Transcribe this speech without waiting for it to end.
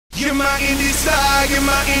Get my Indy star, get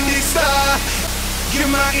my Indy star. Get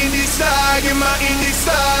my Indy star, get my Indy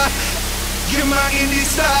star. Get my Indy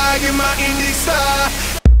star, get my Indy star.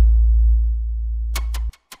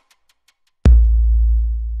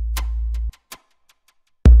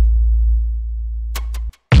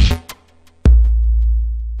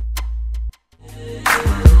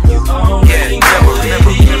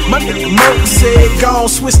 My nigga Merc said, gon'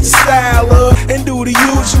 switch the style up and do the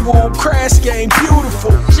usual. Crash game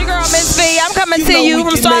beautiful. It's your girl Miss V. I'm coming to you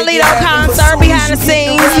from Starlito concert behind the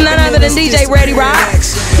scenes. None other than DJ Ready Rock.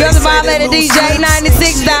 You're the violated DJ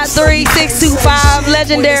 96.3 625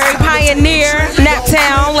 legendary pioneer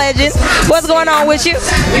Naptown legend. What's going on with you?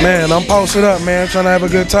 Man, I'm posted up, man. Trying to have a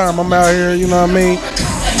good time. I'm out here, you know what I mean?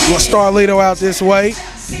 Starlito out this way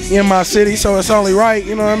in my city, so it's only right,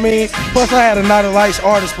 you know what I mean? Plus, I had a Night of Lights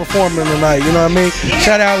artist performing tonight, you know what I mean?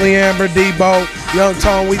 Shout out Leamber, Debo, Young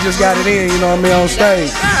Tone, we just got it in, you know what I mean, on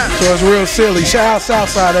stage. So it's real silly. Shout out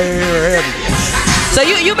Southside, they here heavy. So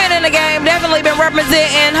you've been in the game, definitely been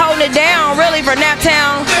representing, holding it down, really, for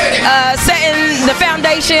Naptown, setting the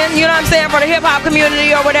foundation, you know what I'm saying, for the hip-hop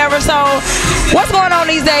community or whatever. So what's going on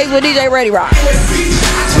these days with DJ Ready Rock?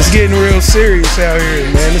 It's getting real serious out here,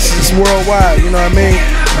 man. This is worldwide, you know what I mean?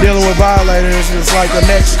 Dealing with violators is like the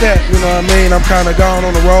next step, you know what I mean? I'm kind of gone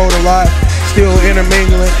on the road a lot, still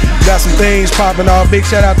intermingling. Got some things popping off. Big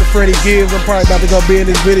shout out to Freddie Gibbs. I'm probably about to go be in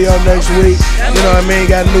this video next week. You know what I mean?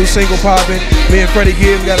 Got a new single popping. Me and Freddie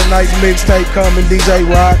Gibbs got a nice mixtape coming. DJ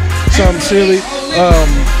Rock, something silly.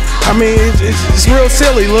 I mean, it's real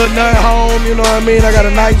silly. Lil Nut home, you know what I mean? I got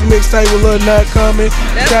a nice mixtape with Lil Nut coming.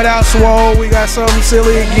 Shout out Swole, we got something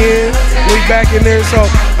silly again. We back in there, so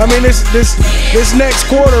I mean, this next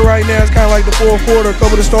quarter right now is kind of like the fourth quarter. A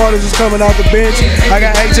couple of the starters is coming off the bench. I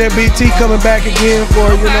got HMBT coming back again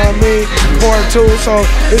for, you know what I mean, part two. So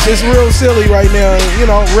it's real silly right now. You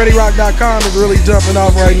know, ReadyRock.com is really jumping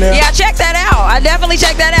off right now. Yeah, check that out. I definitely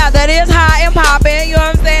check that out. That is hot and popping. You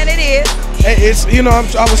know what I'm saying? It is. It's, you know,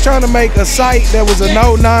 I was trying to make a site that was a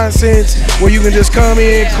no nonsense where you can just come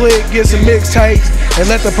in, click, get some mixtapes, and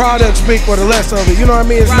let the product speak for the rest of it. You know what I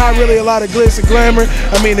mean? It's not really a lot of glitz and glamour.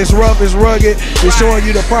 I mean, it's rough, it's rugged, it's showing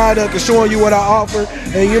you the product, it's showing you what I offer,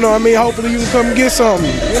 and you know what I mean? Hopefully you can come and get something.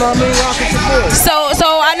 You know what I mean? Rock and support. So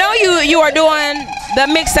I know you are doing the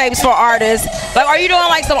mixtapes for artists. Like, are you doing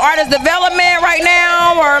like some artist development right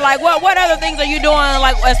now, or like what other things are you doing,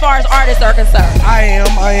 like as far as artists are concerned? I am.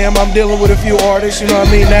 I'm dealing with a few artists, you know what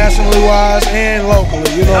I mean, nationally wise and locally,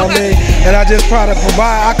 you know what I mean? And I just try to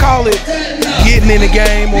provide, I call it getting in the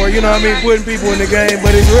game, or you know what I mean, putting people in the game,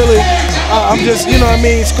 but it's really, I'm just, you know what I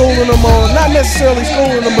mean, schooling them on, not necessarily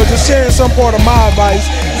schooling them, but just sharing some part of my advice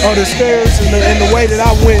on the stairs and the way that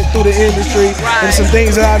I went through the industry, and some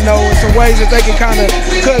things that I know, and some ways that they can kind of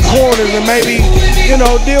cut corners and maybe, you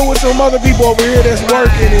know, deal with some other people over here that's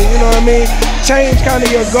working, and you know what I mean, change kind of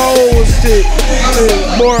your goals to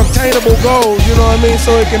more obtainable goals, you know what I mean,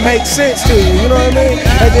 so it can make sense to you, you know what I mean?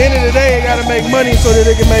 At the end of the day, you gotta make money so that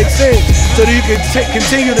it can make sense, so that you can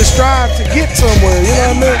continue to strive to get somewhere, you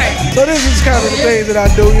know what I mean? So this is kind of the things that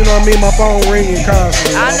I do, you know what I mean? My phone ringing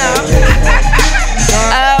constantly. I know.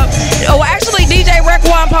 Well, actually, DJ Rec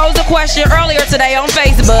One posed a question earlier today on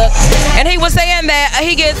Facebook, and he was saying that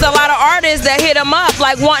he gets a lot of artists that hit him up,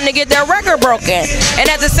 like wanting to get their record broken, and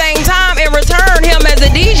at the same time, in return, him as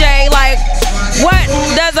a DJ, like, what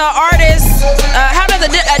does an artist, how does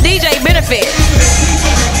a DJ benefit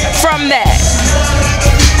from that?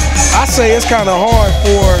 I say it's kind of hard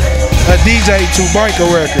for a DJ to break a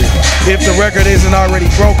record if the record isn't already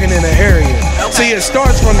broken in an area. See, it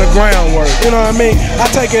starts from the groundwork, you know what I mean? I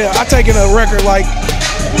take a record like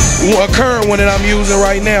a current one that I'm using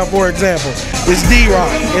right now, for example. It's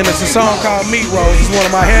D-Rock, and it's a song called Meat Rolls. It's one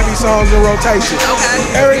of my heavy songs in rotation.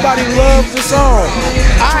 Everybody loves the song.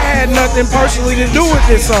 I had nothing personally to do with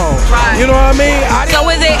this song. You know what I mean? So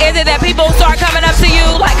is it that people start coming up to you,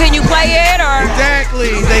 like, can you play it, or?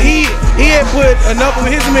 Exactly. He had put enough of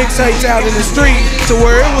his mixtapes out in the street to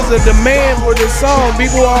where it was a demand for this song.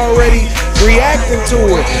 People are already reacting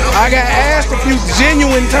to it. I got asked a few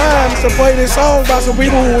genuine times to play this song by some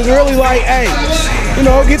people who was really like, hey, you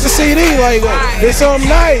know, get the CD, like, it's something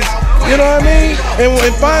nice, you know what I mean?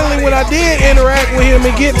 And finally, when I did interact with him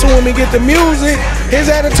and get to him and get the music, his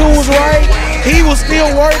attitude was right. he was still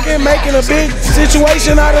working, making a big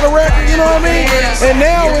situation out of the record, you know what I mean? And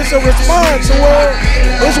now it's a response to where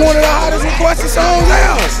it's one of the hottest requested songs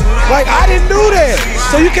out. Like, I didn't do that.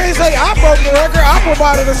 So you can't say I broke the record, I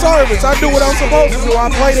provided a service. I do what I'm supposed to do. I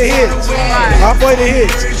play the hits. I play the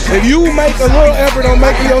hits. If you make a little effort on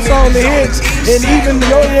making your song the hits, and even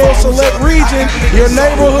your little select region, your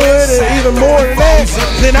neighborhood, and even more than that,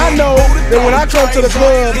 then I know that when I come to the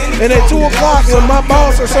club and at 2 o'clock when my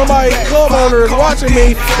boss or somebody, club owner is watching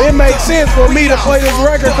me, it makes sense for me to play this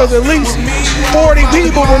record because at least 40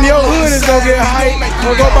 people from your hood is gonna get hyped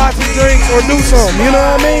or go buy some drinks or do something, you know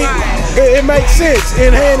what I mean? It makes sense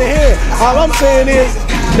in hand. All I'm saying is,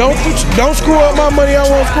 don't screw up my money, I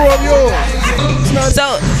won't screw up yours.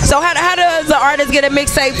 So how does the artist get a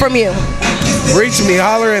mixtape from you? Reach me,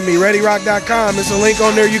 holler at me, ReadyRock.com. There's a link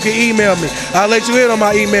on there, you can email me. I'll let you in on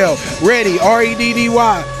my email, Ready, REDDY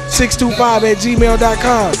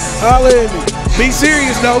 625@gmail.com. Holler at me. Be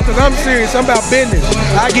serious though, because I'm serious, I'm about business.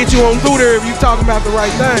 I get you on through there if you talking about the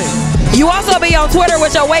right thing. You also be on Twitter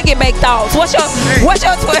with your Wake and Bake thoughts. What's your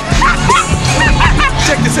Twitter?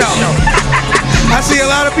 Check this out though. I see a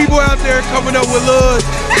lot of people out there coming up with little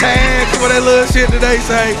tags for that little shit that they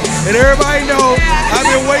say. And everybody know I've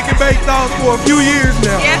been waking baked thoughts for a few years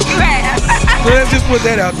now. Yes, you have. So let's just put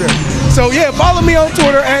that out there. So yeah, follow me on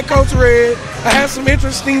Twitter @Coach Red. I have some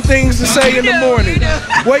interesting things to say in the morning.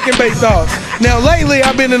 Wake and bake thoughts. Now lately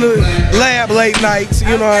I've been in the lab late nights,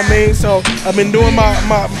 you know what I mean? So I've been doing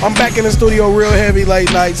I'm back in the studio real heavy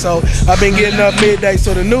late night, so I've been getting up midday.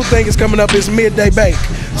 So the new thing is coming up is midday bake.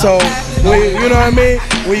 So you know what I mean?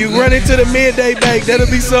 When you run into the midday bake, that'll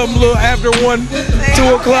be something a little after 1,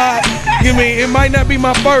 2 o'clock. You mean it might not be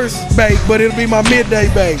my first bake, but it'll be my midday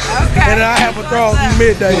bake. Okay. And I have a throw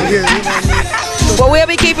midday here, you know what I mean? Well, we'll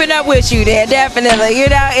be keeping up with you there, definitely. You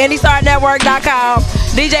know, IndyStarNetwork.com.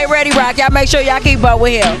 DJ Ready Rock, y'all make sure y'all keep up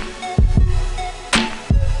with him.